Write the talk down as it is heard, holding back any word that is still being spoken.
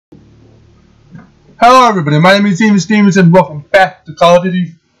Hello everybody, my name is Stevens and welcome back to Call of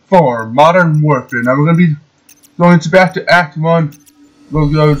Duty 4 Modern Warfare. Now we're going to be going back to Act 1.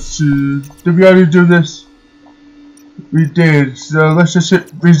 We'll go to... Did we already do this? We did, so let's just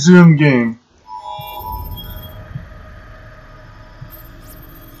hit resume game.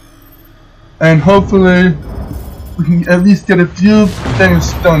 And hopefully we can at least get a few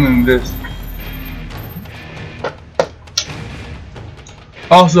things done in this.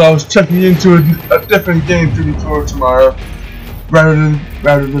 Also, I was checking into a different game to record tomorrow, rather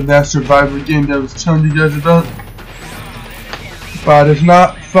than that Survivor game that I was telling you guys about. But it's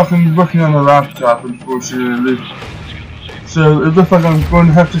not fucking working on the laptop, unfortunately. So it looks like I'm going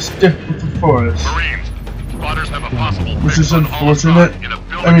to have to stick with the forest, which is unfortunate. I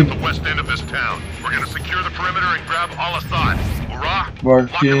mean, at the west end of this town. We're gonna secure the perimeter and grab Al-Assad. Hurrah! What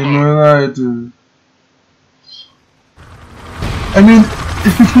game will I do? I mean,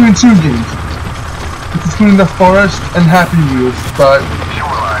 it's between two games. It's between the forest and Happy Wheels, but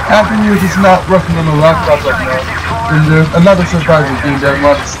Happy Wheels is not working on the laptop right now. And there's another survival game that I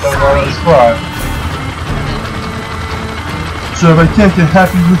want to start on as well. So if I can't get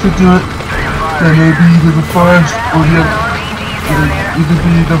Happy Wheels to do it, then maybe either the forest or the other. Either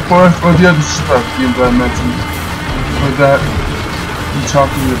be the forest or the other survival game that I mentioned, or that I'm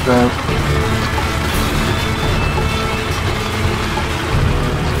talking about.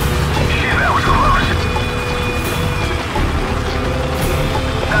 That was close.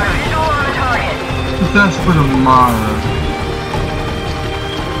 Visual on the target. But that's for tomorrow.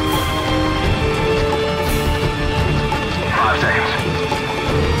 5 seconds.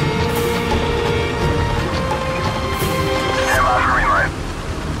 Stand by for green light.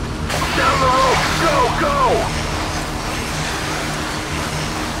 Down the road. Go, go!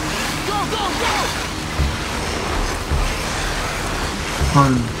 Go, go, go!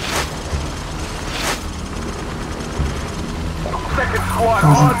 Fine. Second squad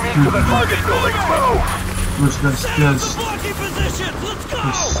on me to the target building. Move! Where's this? Yes.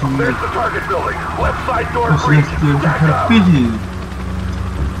 There's the target building. Left side door Let's free. get Back up. biggie.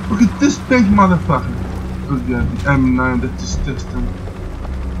 Look at this big motherfucker. Oh yeah, the M9, that's disgusting.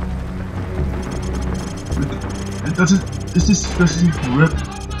 It doesn't, is this supposed to grip?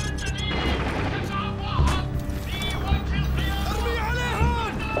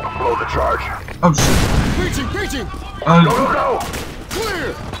 Blow the charge. Oh shit. Breaching! Go, go, go!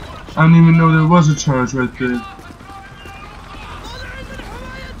 Clear! I didn't even know there was a charge right there.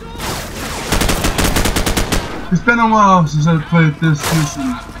 It's been a while since I played this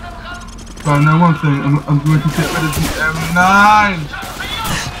mission. But I know one thing, I'm going to get rid of the M9!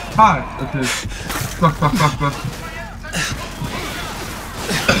 Hi! Okay. Fuck.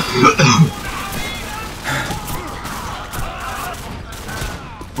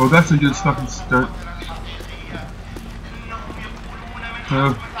 Well, that's a good fucking start.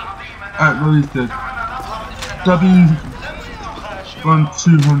 Alright, release it.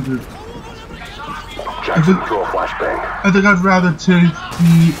 W1200. Jackson, throw a flashbang. I think I'd rather take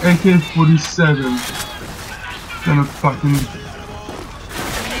the AK-47 than a fucking...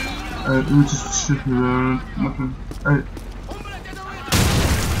 Alright, let me just check around. Nothing. Alright.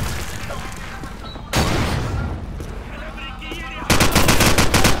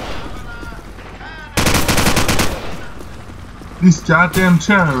 These goddamn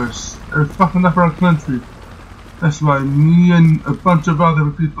terrorists are fucking up our country. That's why me and a bunch of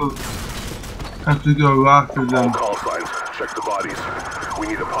other people have to go after them. All call signs. Check the bodies. We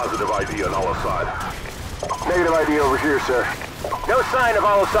need a positive ID on Al-Assad. Negative ID over here, sir. No sign of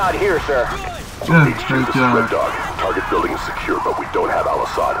Al-Assad here, sir. Yeah, H2, thank this is God. Red Dog. Target building is secure, but we don't have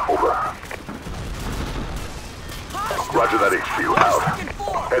Al-Assad. Over. Roger that, HQ. Out.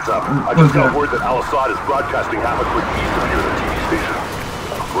 Heads up. I just got word that Al-Assad is broadcasting half a click east of here at the TV station.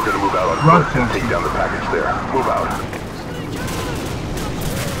 We're gonna move out on foot and take down the package there. Move out.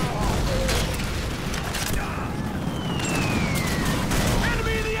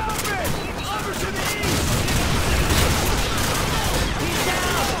 Enemy in the open! Over to the east! He's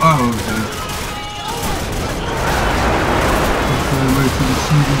down! Oh, okay. Okay, wait till the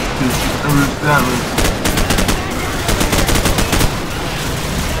TV station. Oh, it's that way.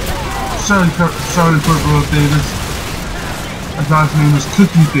 Sorry, Corporal Davis. I thought his name was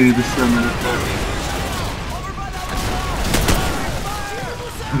Cookie Davis for a minute there.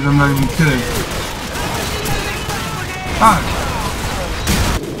 But I'm not even kidding. Fuck!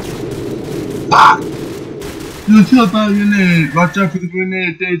 You were killed by a grenade. Watch out for the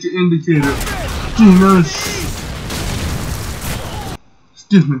grenade danger indicator. Jesus.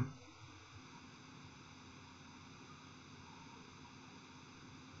 Excuse me.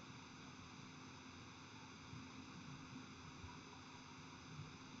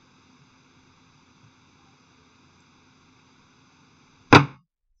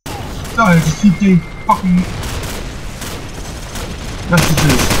 I just keep getting fucking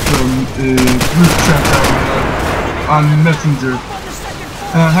messages from a group chat on Messenger.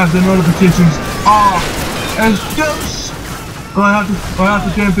 And I have the notifications off. And it still I have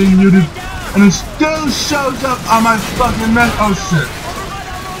to damn thing muted. And it still shows up on my fucking mess. Oh shit.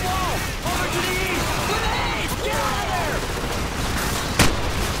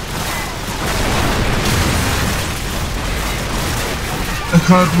 I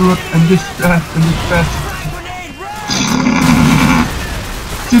can't do it and this fast and this fast.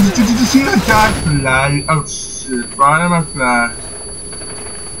 Did you see that guy fly? Oh shit, why am I flash?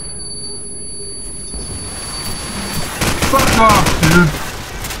 Fuck off, dude.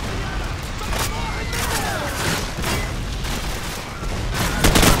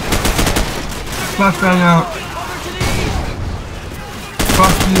 Flashbang out.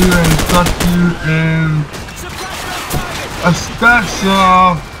 Fuck you and a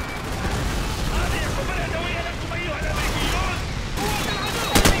special.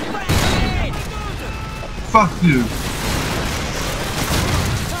 Fuck you.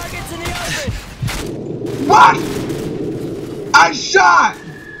 What? I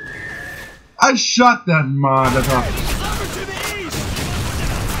shot that motherfucker.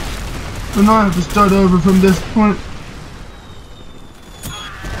 So now I have to start over from this point.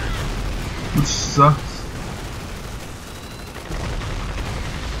 Which sucks.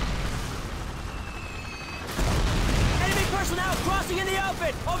 Enemy personnel crossing in the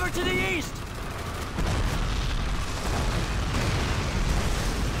open! Over to the east!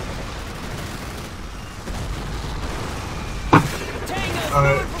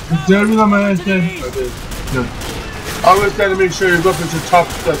 Alright, did I read on my ass then? I did. Good. Always gotta make sure your weapons are top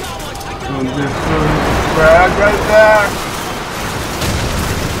stuff. And just frag right there!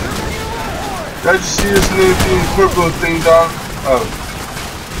 Did I just see this name purple thing down? Oh.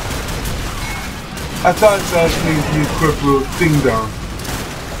 I thought I saw this name purple thing down.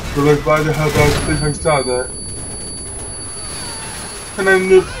 So like, why the hell did I think I saw that? And I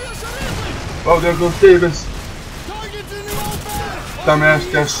knew. Oh, there goes Davis.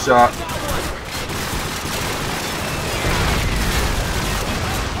 Dumbass gets shot.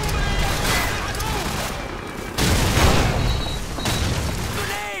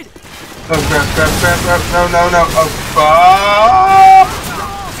 Oh crap, no, oh fuck!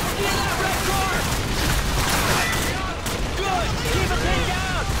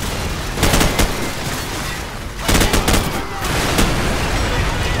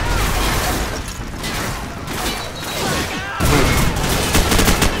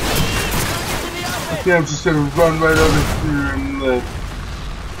 Okay, I'm just gonna run right over here and live.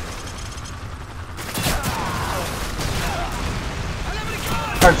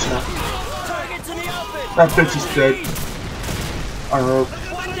 Headshot. That bitch is dead. I hope.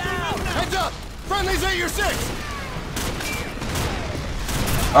 Heads up! Friendly's at your 6!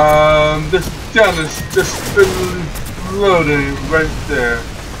 This gun is just been loading right there.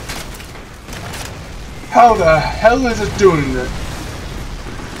 How the hell is it doing that?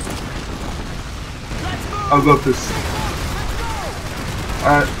 I love this.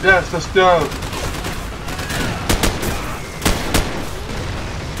 Alright, yes, let's go.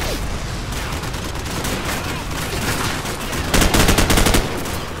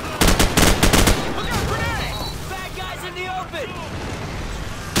 Bad guys in the open!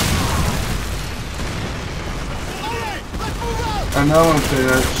 Alright, let's move out! I know I'm saying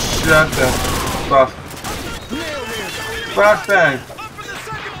that. Shut the fuck. Flashbang.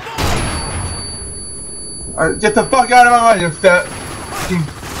 Alright, get the fuck out of my way, you fat fucking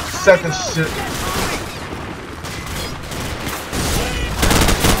sack of shit.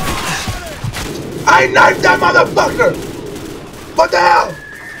 I knifed that motherfucker! What the hell?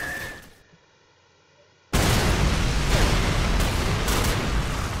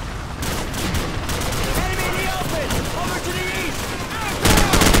 Enemy in the open! Over to the east!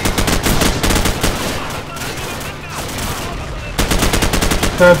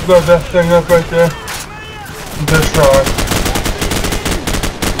 Can I blow that thing up right there? Destroy.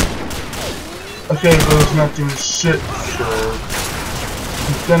 Okay, but it's not doing shit, so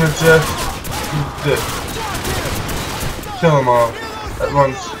he's gonna just use this. Kill them all at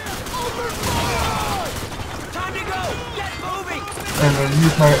once. Time to go! Get moving! And then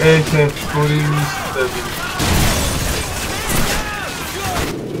use my AK-47.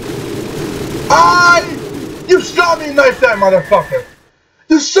 You saw me knife that motherfucker!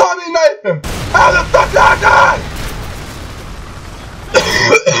 You saw me knife him! How the fuck did I die?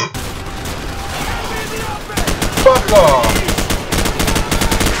 Fuck off!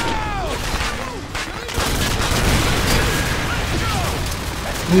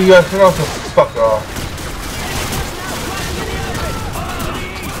 You guys can also fuck off.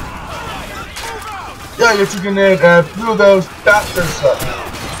 Yeah, your chicken grenade blew those bastards up.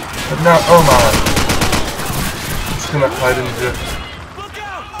 But now, oh my. I'm just gonna hide in here.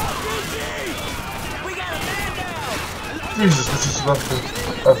 Jesus, this is nothing.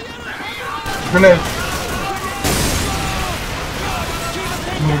 Grenade.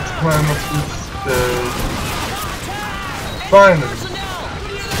 Need to climb up this stairs. Finally.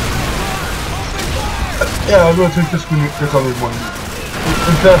 Yeah, I'm gonna take this grenade. There's only one.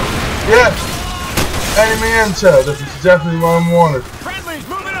 Yeah! Enemy intel. This is definitely what I'm wanted. Friendly's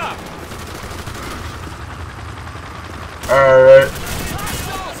moving up. Alright.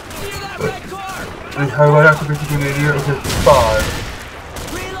 How do I activate the grenade here? Okay,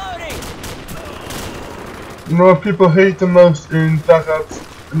 5. You know what people hate the most in Black Ops?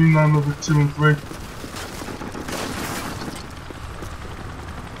 I mean, number 2 and 3.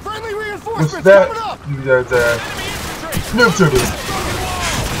 Friendly What's reinforcements that? coming up. You guys noob tubers.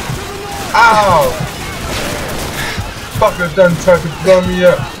 Ow! Fucker done tried to blow me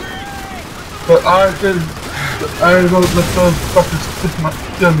up. But I didn't. I ain't gonna let those fuckers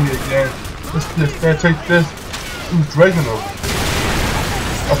kill me again. What's this? Can I take this? Ooh, Dragon over.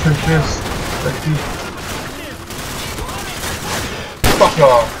 I'll take this. Thank you. Fuck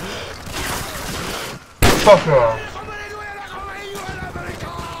off. Fuck off.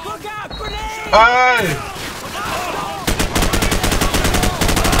 Aye!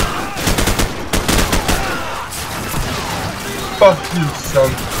 Fuck you,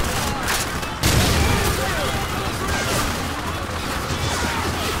 son.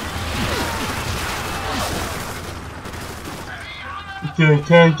 Okay,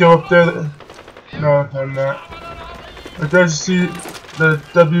 can't go up there. No, I'm not. I just see the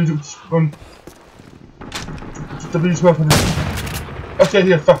W's weapon. Okay,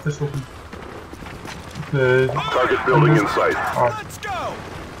 here, fuck this weapon. Okay. Target building in sight. Let's go.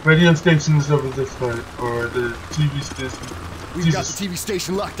 Radio station is over this way, or the TV station. We've got the TV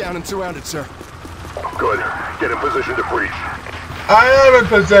station locked down and surrounded, sir. Good. Get in position to breach. I am in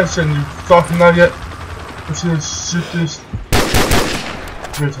possession, you fucking nugget. I'm just gonna shoot this.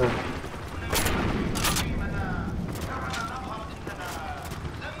 Your turn.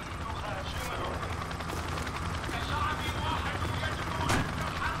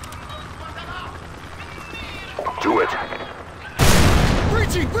 Do it.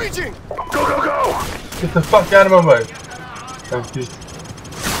 Breaching! Breaching! Go, go, go! Get the fuck out of my way. Thank you.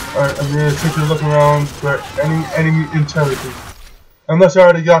 Alright, I'm gonna take a look around for any enemy intelligence. Unless I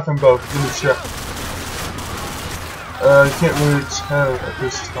already got them both. Give me a check. I can't really tell at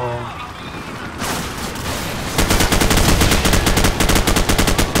this time.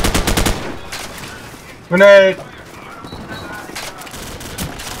 Grenade!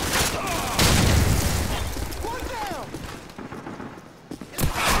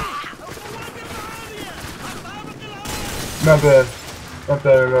 Not bad. Not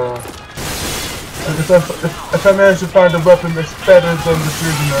bad at all. If I manage to find a weapon that's better than the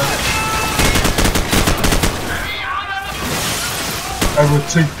prisoner, I will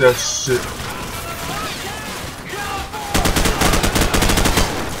take that shit.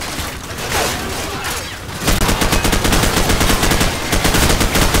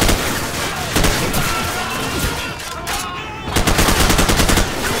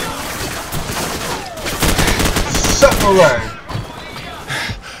 Suck away!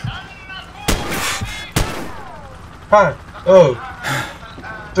 Hi. Oh.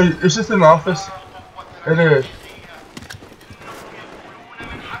 Wait, is this an office? It is.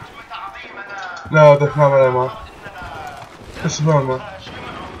 No, that's not what I want. This is what I want.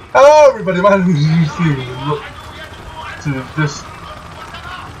 Hello everybody, my name is Lucy. Look to this.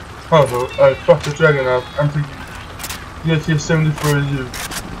 Oh no, I fucked the dragon up. I'm thinking the AK-74U.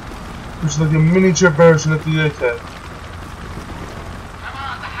 Which is like a miniature version of the AK.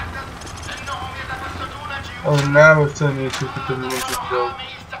 Oh, now it's telling me to put the miniature build.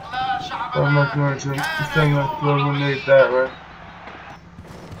 Oh, I'm not going to. It's saying like, we'll eliminate that, right?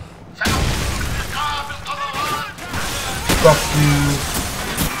 Fuck you.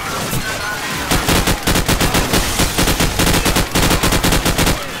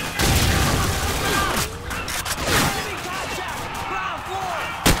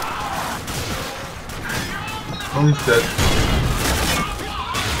 Oh, he's dead.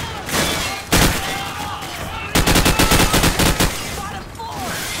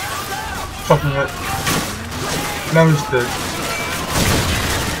 Fucking it. Now he's dead.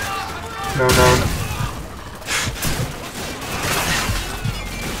 No, no.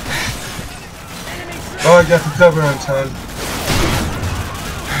 Oh, I got the cover on time.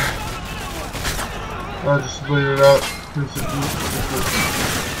 I'll just wait it out.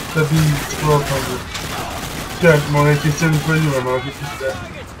 That'd be 1200. Yeah, more AK-70 for you, ammo. I'll get you that.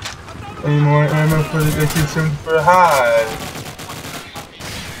 Any more ammo for the AK-70 for a high?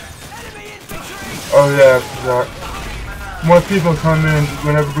 Oh yeah, I forgot. More people come in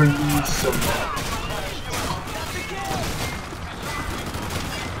whenever we use something.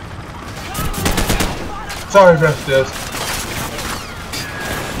 Sorry about this.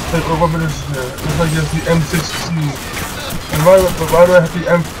 Like, what is this here? It looks like it's the M16. And why do I have the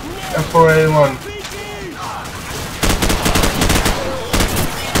M4A1?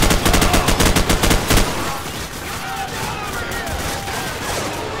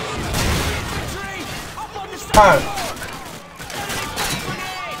 Hi.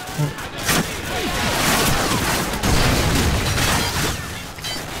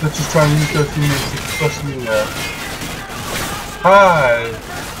 Let's just try and use those teammates to push me there. Hi!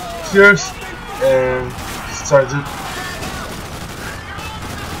 Cheers! And Sergeant.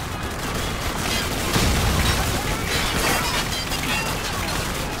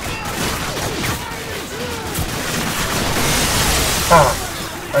 Ah!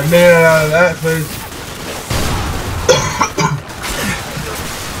 I made it out of that place.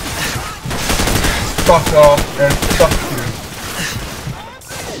 Fuck off and fuck you.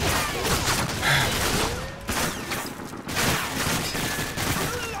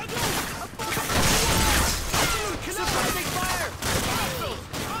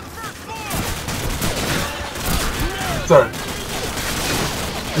 Sorry.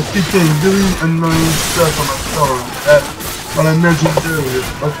 I keep getting really annoying stuff on my phone that what I mentioned earlier.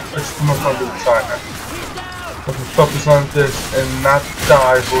 Let's come up onto the side now. I can focus on this and not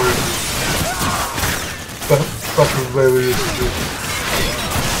die horribly. But fucking way we used to do.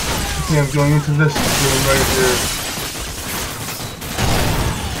 I think I'm going into this room right here.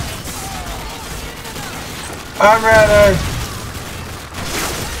 I'm ready!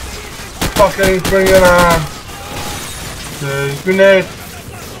 Fucking bring it on! Okay, grenade!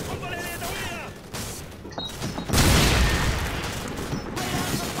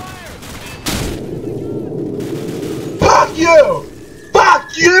 Fuck you! Fuck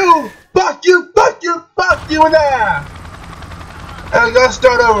you! Fuck you! Fuck you! Fuck you in there! And I gotta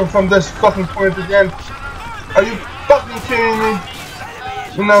start over from this fucking point again. Are you fucking kidding me?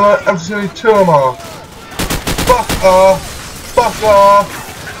 You know what? I'm just gonna kill them all. Fuck off! Fuck off!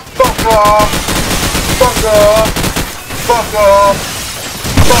 Fuck off! Fuck off! Fuck off!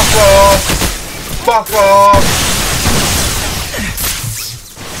 Fuck off! Fuck off!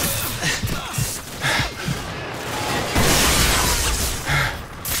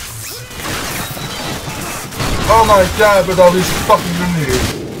 Oh my god, with all these fucking grenades.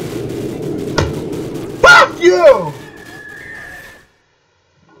 Fuck you!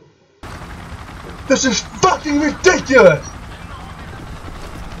 This is fucking ridiculous!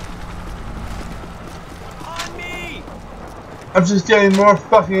 I'm just getting more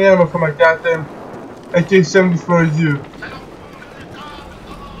fucking ammo for my goddamn AK-70 for you.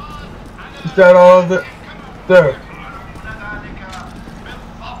 Is that all of it? There.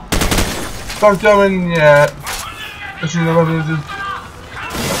 Don't go in yet. Actually, no, I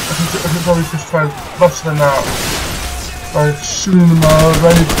should probably just try to bust them out by shooting them all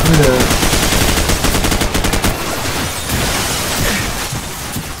right there.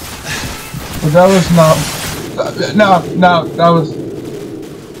 But that was not. No, that was.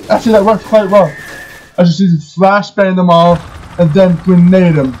 Actually, that worked quite well. I just need to flashbang them all and then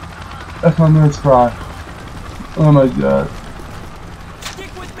grenade them. That's what I'm gonna try. Oh my god.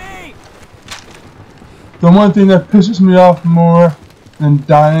 Stick with me. The one thing that pisses me off more than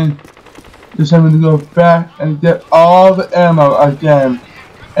dying is having to go back and get all the ammo again,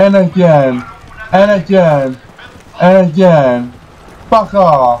 and again, and again, and again. Fuck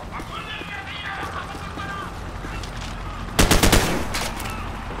off.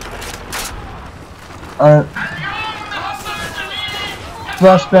 Alright.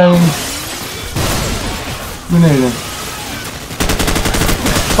 Flashbang. Grenading.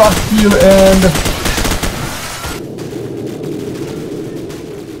 Fuck you and...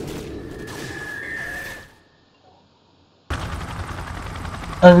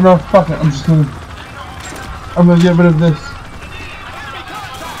 Alright, you know, fuck it. I'm gonna get rid of this.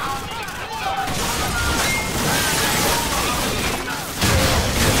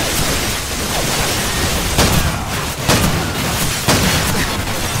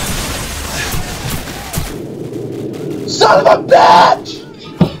 Son of a bitch!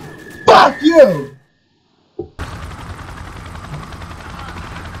 Fuck you!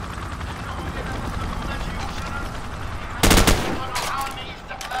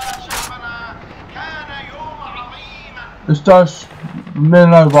 It starts the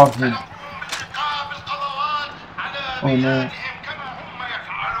minute I walk in. Oh no.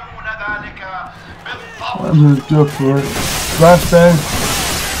 I'm gonna go for it. Flashbang.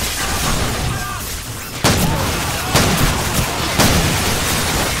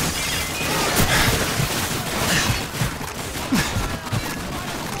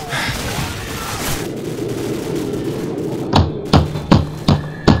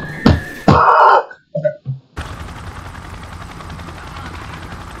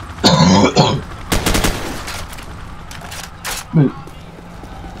 Wait,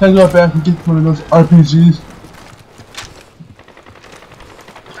 can I go back and get one of those RPGs?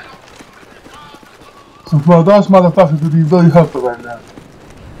 So, well, those motherfuckers would be really helpful right now.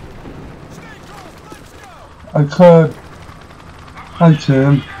 I could. I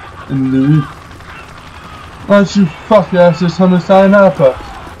can. And leave. Why don't you fuck asses come and sign up us?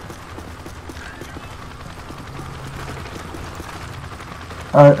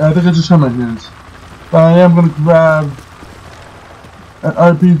 Alright, I think I just have my hands. But I am gonna grab an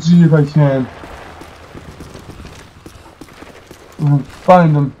RPG if I can.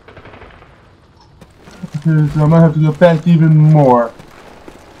 Find them. Okay, so I might have to go back even more.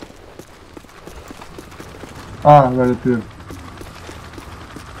 Ah, right up here.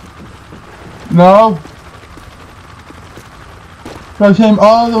 No! So I came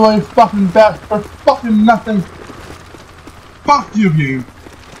all the way fucking back for fucking nothing. Fuck you, game.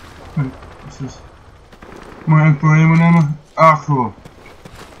 Wait, what's this? More M4 ammo? Ah, cool.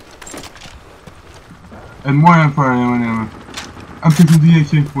 And more M4 ammo. I'm taking the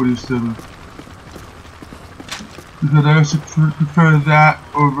AK-47. Because I actually prefer that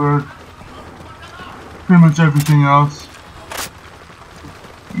over pretty much everything else.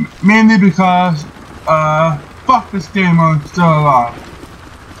 Mainly because, fuck this game while it's still alive.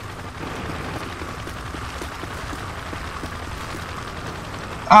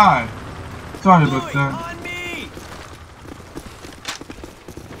 Aye. Sorry about that.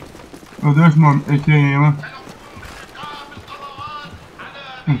 Oh, there's more AK ammo.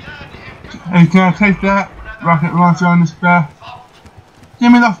 Hey, can I take that rocket launcher on this guy?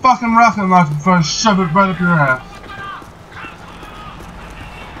 Give me the fucking rocket launcher before I shove it right up your ass.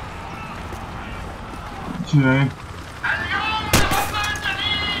 Okay.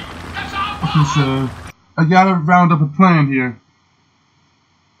 Okay, so I gotta round up a plan here.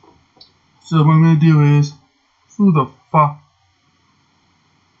 So what I'm gonna do is, who the fuck?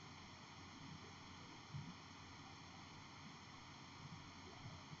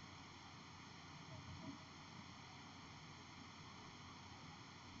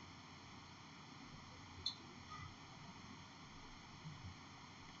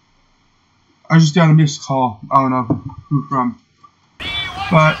 I just got a missed call. I don't know who from.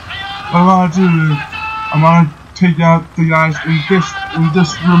 But what I wanna do is, I wanna take out the guys in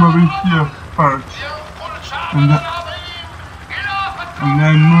this room over here first. And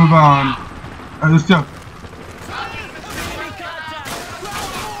then move on. Alright, let's go.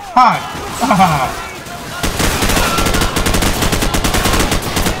 Hi!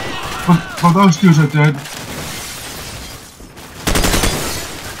 Well, those dudes are dead.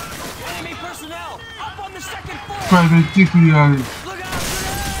 Enemy personnel up on the second floor. Private particularly idiots.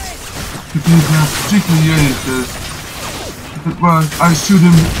 If it was, I'd shoot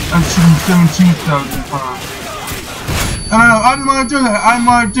him 17,000 times. No, I didn't want to do that. I didn't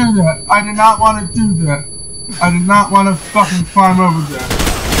want to do that. I did not want to do that. I did not want to fucking climb over there.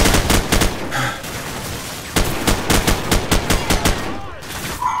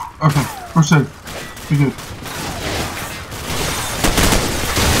 Okay, we're safe. We're good.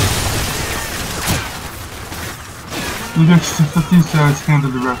 You get to 15 sides,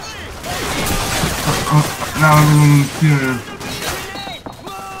 handle the rest. Now I'm in here.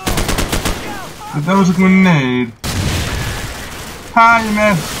 But that was a grenade. Hi, you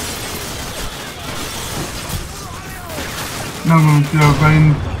missed. Now I'm gonna go right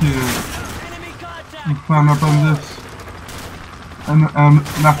in here. And climb up on this. And I'm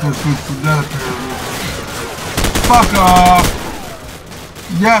not gonna switch to that apparently. Fuck off!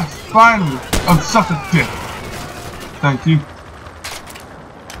 Yes, finally! I'm such a dick. Thank you.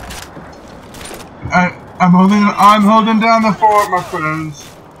 I'm holding down the fort, my friends.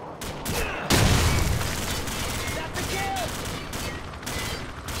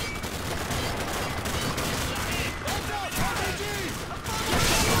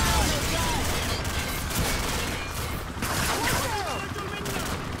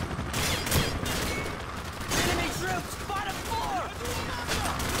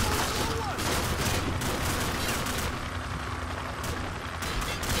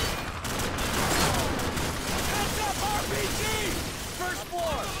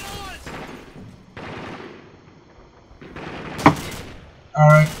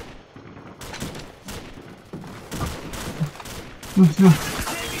 Alright. Let's go.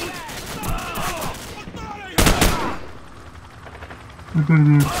 We're gonna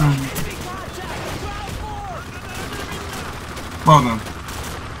do something. Well done.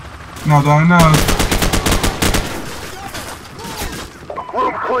 Now that I know.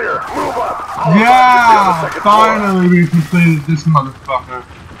 Room clear. Move up. Yeah! Finally we completed this motherfucker.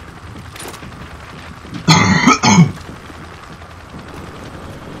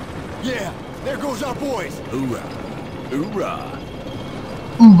 Yeah, there goes our boys. Hoorah. Hoorah.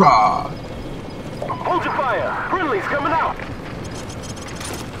 Hoorah! Hold your fire. Friendly's coming out.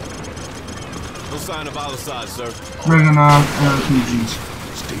 No sign of Al-Assad, sir. Bringing out LPGs.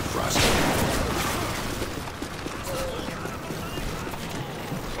 Stay frosty.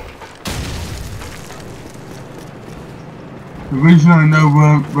 The reason I know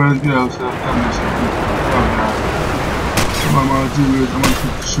where to go, so I've done this. What I'm gonna do is I'm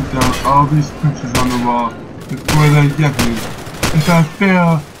gonna shoot down all these pictures on the wall before they get me. If I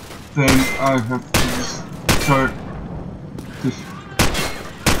fail, then I have to just start this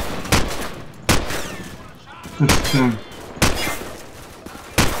thing.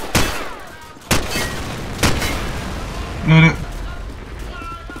 Get it?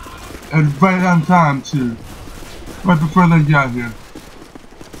 And right on time too. Right before they got here.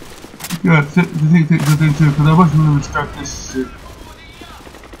 Yeah, the thing too, because I wasn't going to start this shit.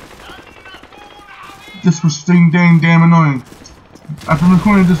 This was damn annoying. I've been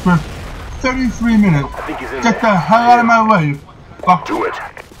recording this for 33 minutes. Get the hell out of my way. Fuck. Do it.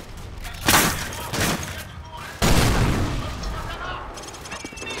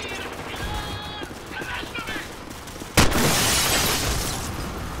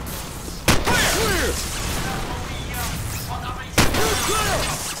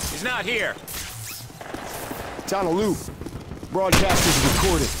 He's not here. It's on a loop. Broadcast is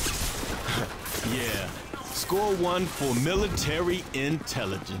recorded. Yeah. Score 1 for military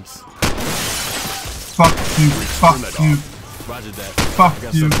intelligence. Fuck you. Fuck you. Roger that.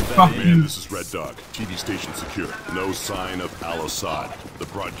 Fuck you. Fuck Man, you. this is Red Dog. TV station secure. No sign of Al-Assad. The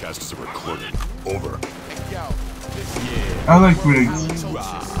broadcast is a recording. Over. I like rigs.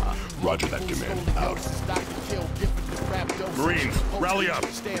 Roger that, command. Out. Marines, rally up.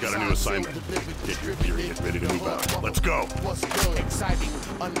 We got a new assignment. Get your gear and get ready to move out. Let's go.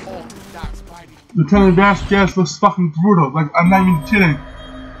 Lieutenant Vasquez looks fucking brutal. Like, I'm not even kidding.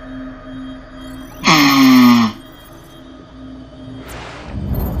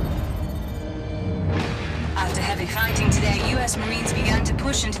 After heavy fighting today, U.S. Marines began to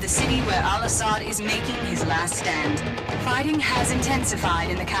push into the city where Al-Assad is making his last stand. Fighting has intensified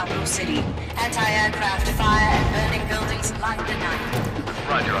in the capital city. Anti-aircraft fire and burning buildings light the night.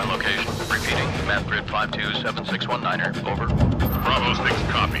 Roger on location. Repeating. Map grid 527619er. Over. Bravo 6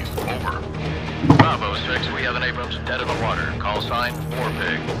 copies. Over. Bravo 6, we have an Abrams dead in the water. Call sign,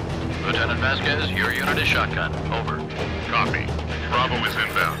 Warpig. Lieutenant Vasquez, your unit is shotgun. Over. Copy. Bravo is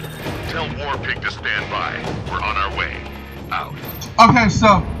inbound. Tell Warpig to stand by. We're on our way. Out. Okay,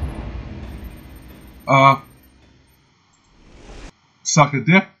 so. Suck a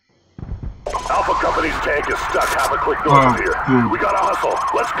dick. Alpha Company's tank is stuck half a click north of here. Dude. We gotta hustle.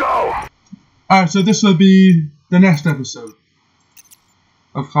 Let's go. Alright, so this will be the next episode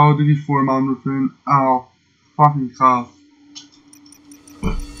of Call of Duty 4 Modern Warfare. Ow. Fucking cough.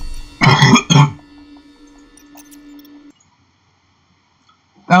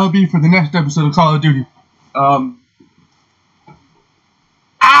 That'll be for the next episode of Call of Duty.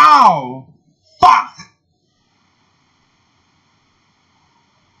 Ow! Fuck!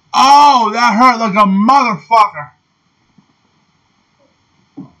 Oh, that hurt like a motherfucker.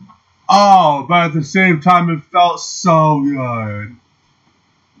 Oh, but at the same time, it felt so good.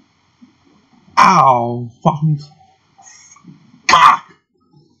 Ow! Fucking. Fuck!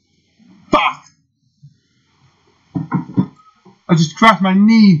 Fuck! I just cracked my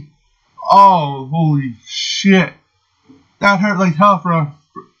knee. Oh, holy shit. That hurt like hell for a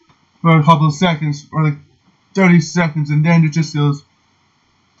couple of seconds, or like 30 seconds, and then it just goes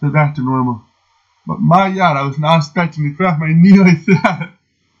back to normal. But my god, I was not expecting to crack my knee like that.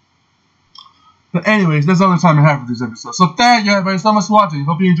 But anyways, that's all the time I have for this episode. So thank you everybody so much for watching.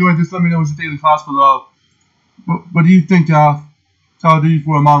 Hope you enjoyed this. Let me know what your daily thoughts below. What do you think of Call of Duty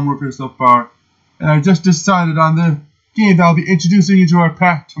 4 Modern Warfare so far? And I just decided on the game that I'll be introducing into our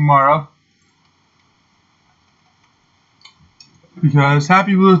pack tomorrow. Because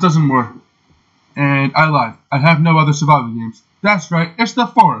Happy Wheels doesn't work. And I lied. I have no other survival games. That's right, it's the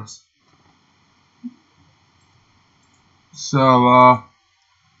Forest. So,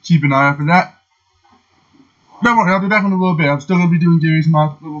 keep an eye out for that. Don't worry, I'll be back in a little bit. I'm still going to be doing Gary's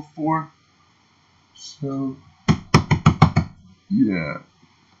mod level 4. So, yeah.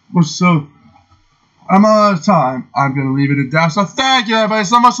 Well, so, I'm out of time. I'm going to leave it at that. So, thank you everybody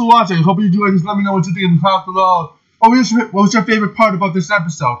so much for watching. Hope you enjoyed this. Let me know what you think in the comments below. What was your favorite part about this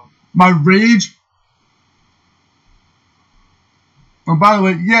episode? My rage? Oh, by the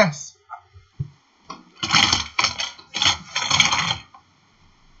way, yes.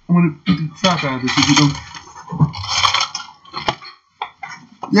 I'm going to beat the crap out of this if you don't.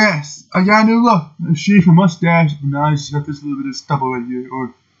 Yes, I got a new look. A shave for mustache, and now I just got this little bit of stubble right here.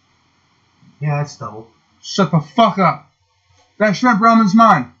 Or yeah, that's stubble. Shut the fuck up. That shrimp ramen's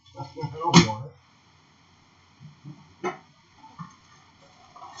mine. I don't want it.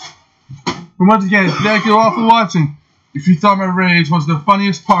 And once again, thank you all for watching. If you thought my rage was the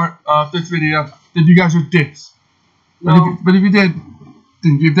funniest part of this video, then you guys are dicks. No. But if you did,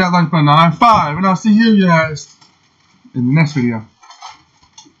 then give that like button a high five, and I'll see you guys in the next video.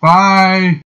 Bye.